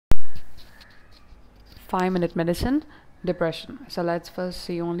5-minute medicine, depression. So let's first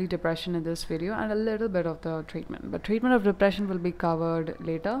see only depression in this video and a little bit of the treatment. But treatment of depression will be covered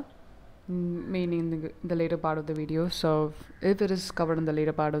later, meaning the later part of the video. So if it is covered in the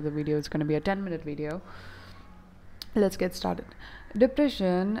later part of the video, it's going to be a 10-minute video. Let's get started.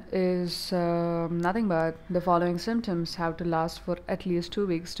 Depression is nothing but the following symptoms have to last for at least 2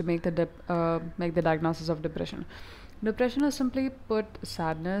 weeks to make the diagnosis of depression. Depression is simply put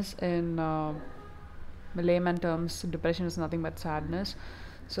sadness in layman terms. Depression is nothing but sadness.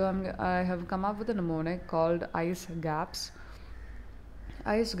 So I have come up with a mnemonic called ICE GAPS.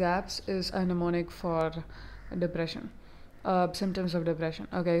 ICE GAPS is a mnemonic for depression, symptoms of depression.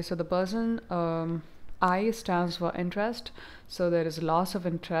 Okay, so the person, I stands for interest, so there is loss of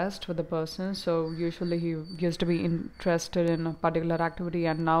interest for the person. So usually he used to be interested in a particular activity,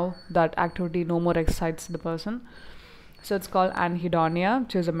 and now that activity no more excites the person. So it's called anhedonia,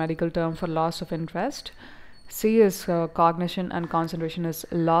 which is a medical term for loss of interest. C is cognition and concentration is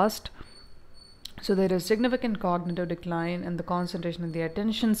lost. So there is significant cognitive decline, and the concentration and the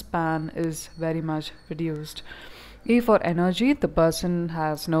attention span is very much reduced. E for energy, the person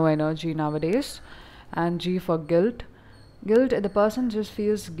has no energy nowadays. And G for guilt. Guilt, the person just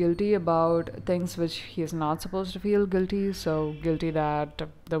feels guilty about things which he is not supposed to feel guilty. So guilty that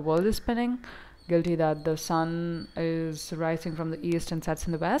the world is spinning, guilty that the sun is rising from the east and sets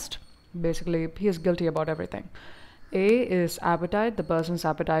in the west. Basically, he is guilty about everything. A is appetite. The person's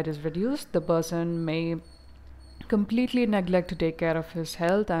appetite is reduced. The person may completely neglect to take care of his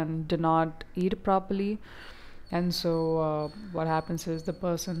health and do not eat properly. And so what happens is the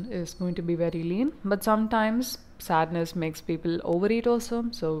person is going to be very lean. But sometimes sadness makes people overeat also.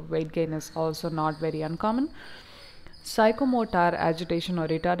 So weight gain is also not very uncommon. Psychomotor agitation or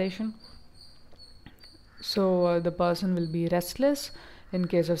retardation. So the person will be restless in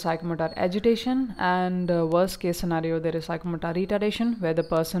case of psychomotor agitation, and worst case scenario, there is psychomotor retardation where the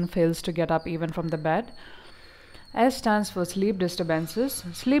person fails to get up even from the bed. S stands for sleep disturbances.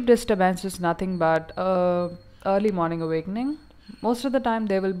 Sleep disturbance is nothing but early morning awakening. Most of the time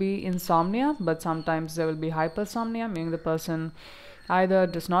there will be insomnia, but sometimes there will be hypersomnia, meaning the person either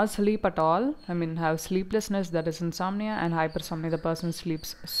does not sleep at all, have sleeplessness, that is insomnia, and hypersomnia, the person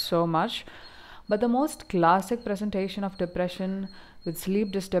sleeps so much. But the most classic presentation of depression with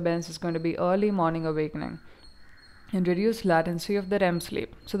sleep disturbance is going to be early morning awakening and reduced latency of the REM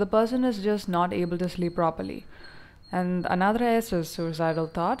sleep. So the person is just not able to sleep properly. And another S is suicidal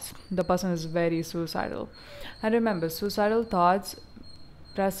thoughts. The person is very suicidal. And remember, suicidal thoughts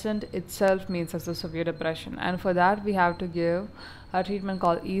present itself means as a severe depression. And for that, we have to give a treatment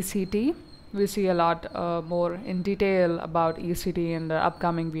called ECT. We see a lot more in detail about ECT in the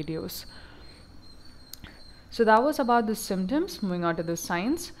upcoming videos. So that was about the symptoms. Moving on to the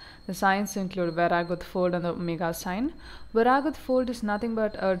signs. The signs include Varaguth fold and the omega sign. Varaguth fold is nothing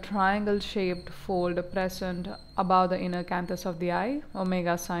but a triangle-shaped fold present above the inner canthus of the eye.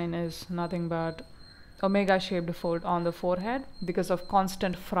 Omega sign is nothing but omega-shaped fold on the forehead because of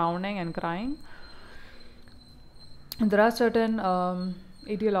constant frowning and crying. And there are certain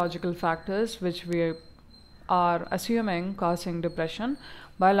etiological factors which we are assuming causing depression.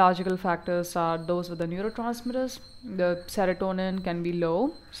 Biological factors are those with the neurotransmitters. The serotonin can be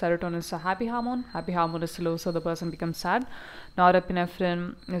low. Serotonin is a happy hormone. Happy hormone is low, so the person becomes sad.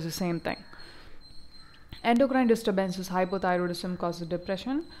 Norepinephrine is the same thing. Endocrine disturbances, hypothyroidism causes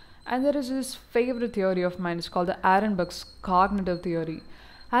depression. And there is this favorite theory of mine. It's called the Ehrenberg's cognitive theory.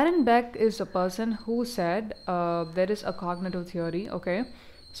 Ehrenberg is a person who said there is a cognitive theory, okay?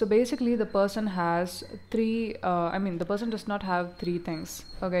 So basically the person has the person does not have three things.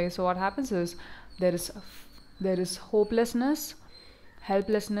 Okay, so what happens is there is hopelessness,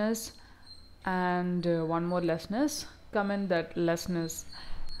 helplessness, and one more lessness. Comment that lessness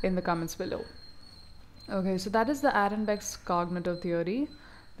in the comments below. Okay, so that is the Ehrenberg's cognitive theory.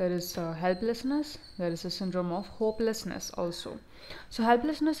 There is helplessness, there is a syndrome of hopelessness also. So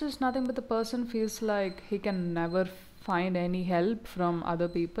helplessness is nothing but the person feels like he can never find any help from other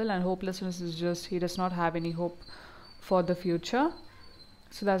people, and hopelessness is just he does not have any hope for the future.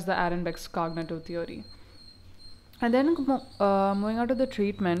 So that's the Ehrenberg's cognitive theory. And then moving on to the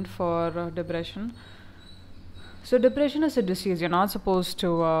treatment for depression. So depression is a disease. You're not supposed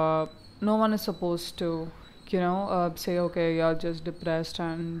to no one is supposed to say, okay, you're just depressed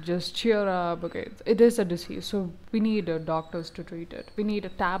and just cheer up. Okay, it is a disease, so we need doctors to treat it, we need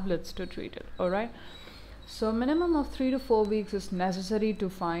tablets to treat it. All right, so minimum of 3 to 4 weeks is necessary to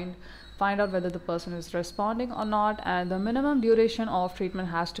find out whether the person is responding or not, and the minimum duration of treatment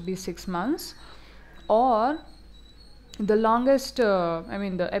has to be 6 months, or the longest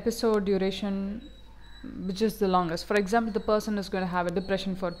the episode duration which is the longest. For example, the person is going to have a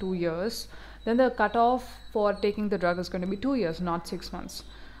depression for 2 years, then the cutoff for taking the drug is going to be 2 years, not 6 months.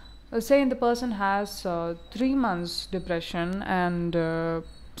 Say the person has 3 months depression, and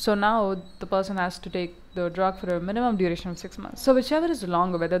so now the person has to take the drug for a minimum duration of 6 months. So whichever is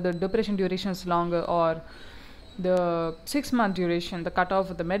longer, whether the depression duration is longer or the 6 month duration, the cutoff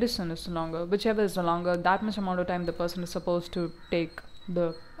of the medicine is longer, whichever is longer, that much amount of time the person is supposed to take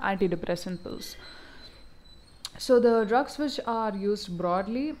the antidepressant pills. So the drugs which are used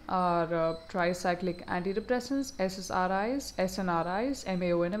broadly are tricyclic antidepressants, SSRIs, SNRIs,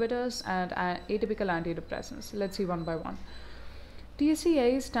 MAO inhibitors, and atypical antidepressants. Let's see one by one.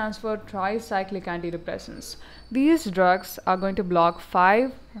 TCA stands for tricyclic antidepressants. These drugs are going to block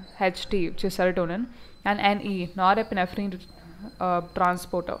 5-HT, which is serotonin, and NE, norepinephrine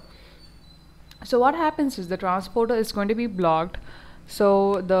transporter. So what happens is the transporter is going to be blocked,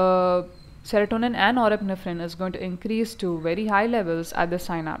 so the serotonin and norepinephrine is going to increase to very high levels at the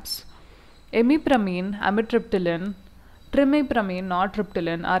synapse. Imipramine, amitriptyline, trimipramine,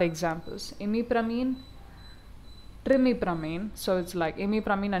 nortriptyline are examples. Imipramine, trimipramine, so it's like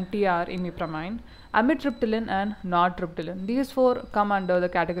imipramine and TR, imipramine, amitriptyline and nortriptyline. These four come under the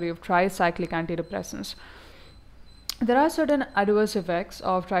category of tricyclic antidepressants. There are certain adverse effects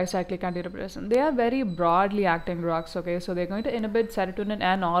of tricyclic antidepressants. They are very broadly acting drugs, okay? So they're going to inhibit serotonin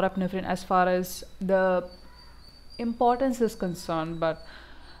and norepinephrine as far as the importance is concerned, but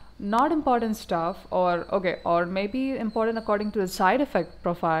not important stuff, or maybe important according to the side effect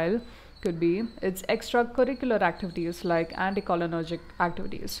profile could be its extracurricular activities like anticholinergic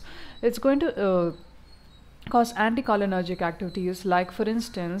activities. It's going to cause anticholinergic activities, like for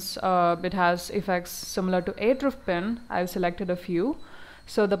instance it has effects similar to atropine. I've selected a few.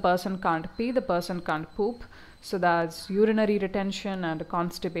 So the person can't pee, the person can't poop, so that's urinary retention and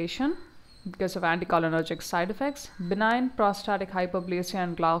constipation because of anticholinergic side effects. Benign prostatic hyperplasia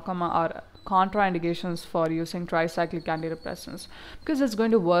and glaucoma are contraindications for using tricyclic antidepressants because it's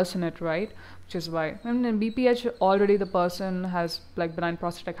going to worsen it, right? Which is why in BPH already the person has like benign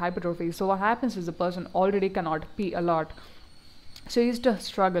prostatic hypertrophy. So what happens is the person already cannot pee a lot, so he used to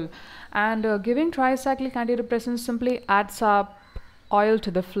struggle, and giving tricyclic antidepressants simply adds up oil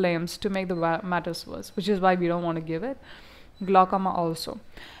to the flames to make the matters worse, which is why we don't want to give it. Glaucoma also.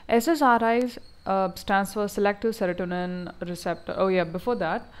 SSRIs stands for selective serotonin receptor. Oh yeah, before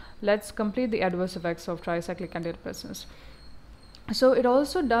that, let's complete the adverse effects of tricyclic antidepressants. So it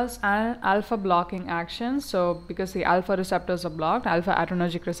also does an alpha blocking action. So because the alpha receptors are blocked, alpha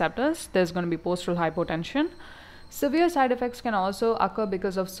adrenergic receptors, there's going to be postural hypotension. Severe side effects can also occur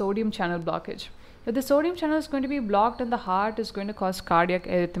because of sodium channel blockage. If the sodium channel is going to be blocked in the heart, it's going to cause cardiac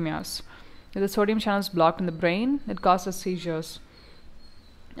arrhythmias. If the sodium channel is blocked in the brain, it causes seizures.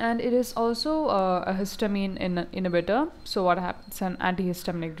 And it is also a histamine inhibitor. So what happens? An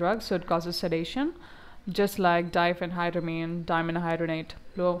antihistaminic drug, so it causes sedation, just like diphenhydramine, dimenhydrinate,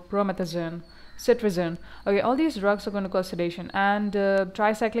 promethazine, cetirizine. Okay, all these drugs are going to cause sedation, and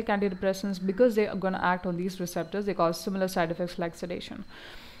tricyclic antidepressants, because they are going to act on these receptors, they cause similar side effects like sedation.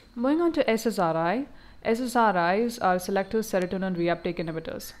 Moving on to SSRI. SSRIs are selective serotonin reuptake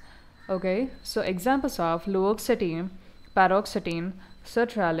inhibitors. Okay, so examples are fluoxetine, paroxetine,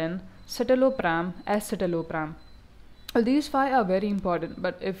 sertraline, citalopram, escitalopram. Well, these five are very important,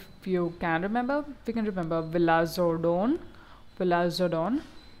 but if you can remember, we can remember vilazodone.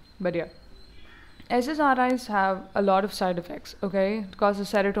 But yeah, SSRIs have a lot of side effects. Okay, it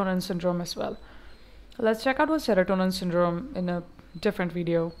causes serotonin syndrome as well. Let's check out what serotonin syndrome in a different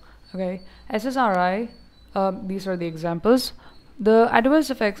video. Okay, SSRI, these are the examples. The adverse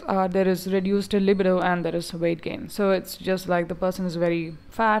effects are there is reduced libido and there is weight gain. So it's just like the person is very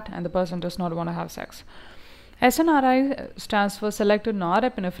fat and the person does not want to have sex. SNRI stands for selective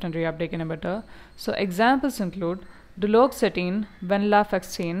norepinephrine reuptake inhibitor. So examples include duloxetine,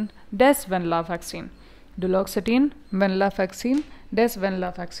 venlafaxine, desvenlafaxine. Duloxetine, venlafaxine,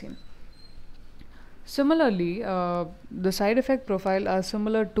 desvenlafaxine. Similarly, the side effect profile are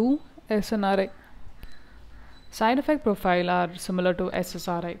similar to SNRI. Side effect profile are similar to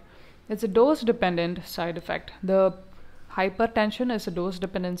SSRI. It's a dose-dependent side effect. The hypertension is a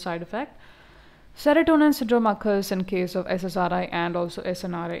dose-dependent side effect. Serotonin syndrome occurs in case of SSRI and also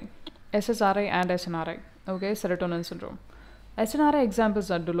SNRI. SSRI and SNRI. Okay, serotonin syndrome. SNRI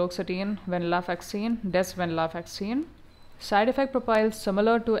examples are duloxetine, venlafaxine, desvenlafaxine. Side effect profile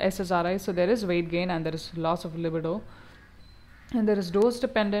similar to SSRI, so there is weight gain and there is loss of libido. And there is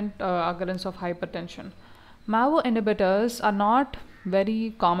dose-dependent occurrence of hypertension. MAO inhibitors are not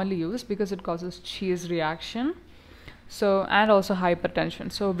very commonly used because it causes Cheese reaction. So, and also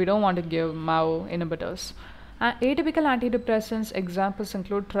hypertension. So we don't want to give MAO inhibitors. Atypical antidepressants examples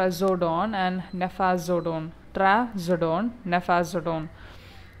include trazodone and nefazodone. Nefazodone.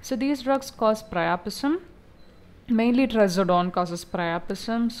 So these drugs cause priapism. Mainly trazodone causes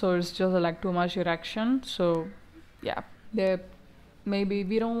priapism, so it's just like too much erection. So yeah, maybe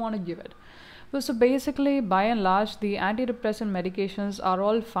we don't want to give it. So basically, by and large, the antidepressant medications are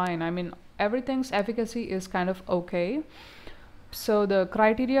all fine. I mean, everything's efficacy is kind of okay. So the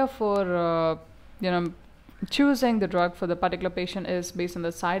criteria for choosing the drug for the particular patient is based on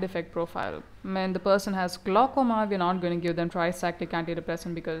the side effect profile. When the person has glaucoma, we're not going to give them tricyclic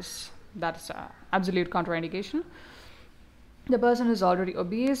antidepressant because that's absolute contraindication. The person is already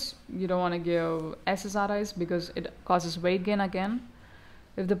obese, you don't want to give SSRIs because it causes weight gain again.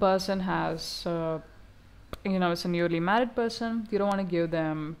 If the person has it's a newly married person, you don't want to give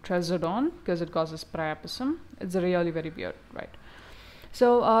them trazodone because it causes priapism. It's really very weird, right?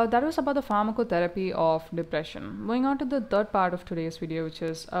 So that was about the pharmacotherapy of depression. Moving on to the third part of today's video, which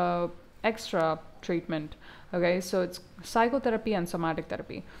is extra treatment. Okay, so it's psychotherapy and somatic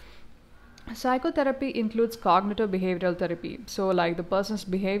therapy. Psychotherapy includes cognitive behavioral therapy. So like the person's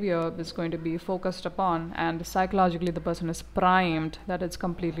behavior is going to be focused upon, and psychologically the person is primed that it's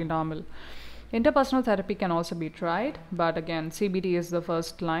completely normal. Interpersonal therapy can also be tried, but again, CBT is the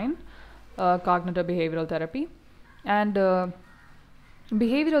first line, cognitive behavioral therapy. And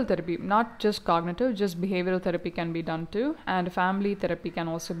behavioral therapy, not just cognitive, just behavioral therapy can be done too, and family therapy can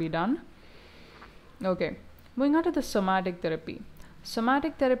also be done. Okay, moving on to the somatic therapy.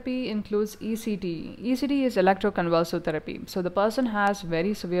 Somatic therapy includes ECT. ECT is electroconvulsive therapy. So the person has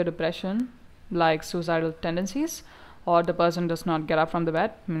very severe depression, like suicidal tendencies, or the person does not get up from the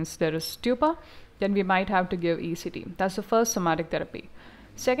bed, means there is stupor, then we might have to give ECT. That's the first somatic therapy.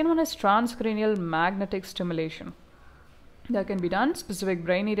 Second one is transcranial magnetic stimulation. That can be done. Specific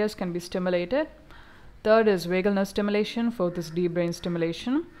brain areas can be stimulated. Third is vagal nerve stimulation. Fourth is deep brain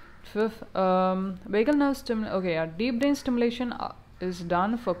stimulation. Fifth, vagal nerve deep brain stimulation is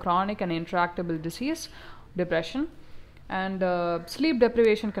done for chronic and intractable disease, depression. And sleep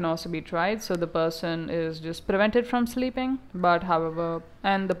deprivation can also be tried. So the person is just prevented from sleeping, but however,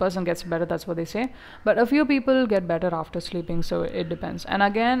 and the person gets better, that's what they say. But a few people get better after sleeping, so it depends. And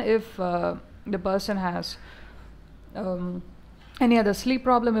again, if the person has any other sleep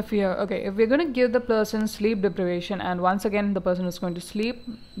problem, if we're going to give the person sleep deprivation and once again the person is going to sleep,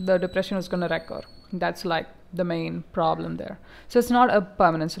 the depression is going to recur. That's like the main problem there. So it's not a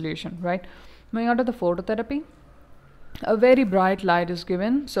permanent solution, right? Moving on to the phototherapy. A very bright light is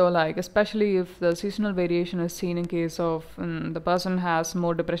given, so like especially if the seasonal variation is seen in case of the person has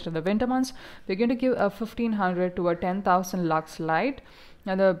more depression in the winter months, we're going to give a 1500 to a 10,000 lux light,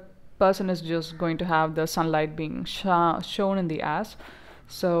 and the person is just going to have the sunlight being shown in the ass.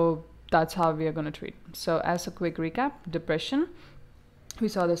 So that's how we are going to treat. So as a quick recap, depression, we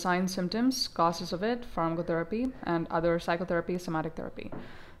saw the signs, symptoms, causes of it, pharmacotherapy, and other psychotherapy, somatic therapy.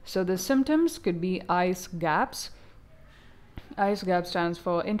 So the symptoms could be ICE gaps. ICE gap stands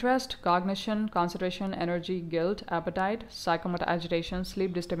for interest, cognition, concentration, energy, guilt, appetite, psychomotor agitation,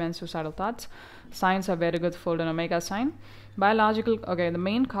 sleep disturbance, suicidal thoughts. Signs are very good fold and omega sign. Biological, the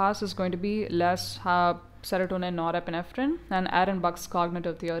main cause is going to be less serotonin, norepinephrine, and Aaron Buck's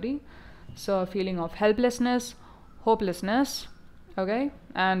cognitive theory. So a feeling of helplessness, hopelessness,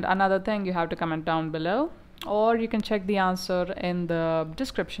 and another thing you have to comment down below, or you can check the answer in the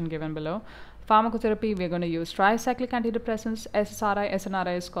description given below. Pharmacotherapy, we're going to use tricyclic antidepressants. SSRI,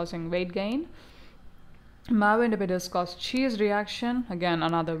 SNRI is causing weight gain. MAO inhibitors cause cheese reaction, again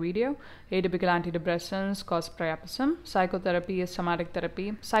another video. Atypical antidepressants cause priapism. Psychotherapy is somatic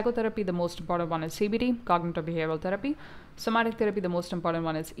therapy. Psychotherapy, the most important one is CBT, cognitive behavioral therapy. Somatic therapy, the most important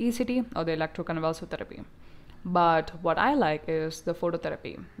one is ECT, or the electroconvulsive therapy. But what I like is the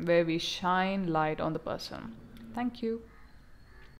phototherapy, where we shine light on the person. Thank you.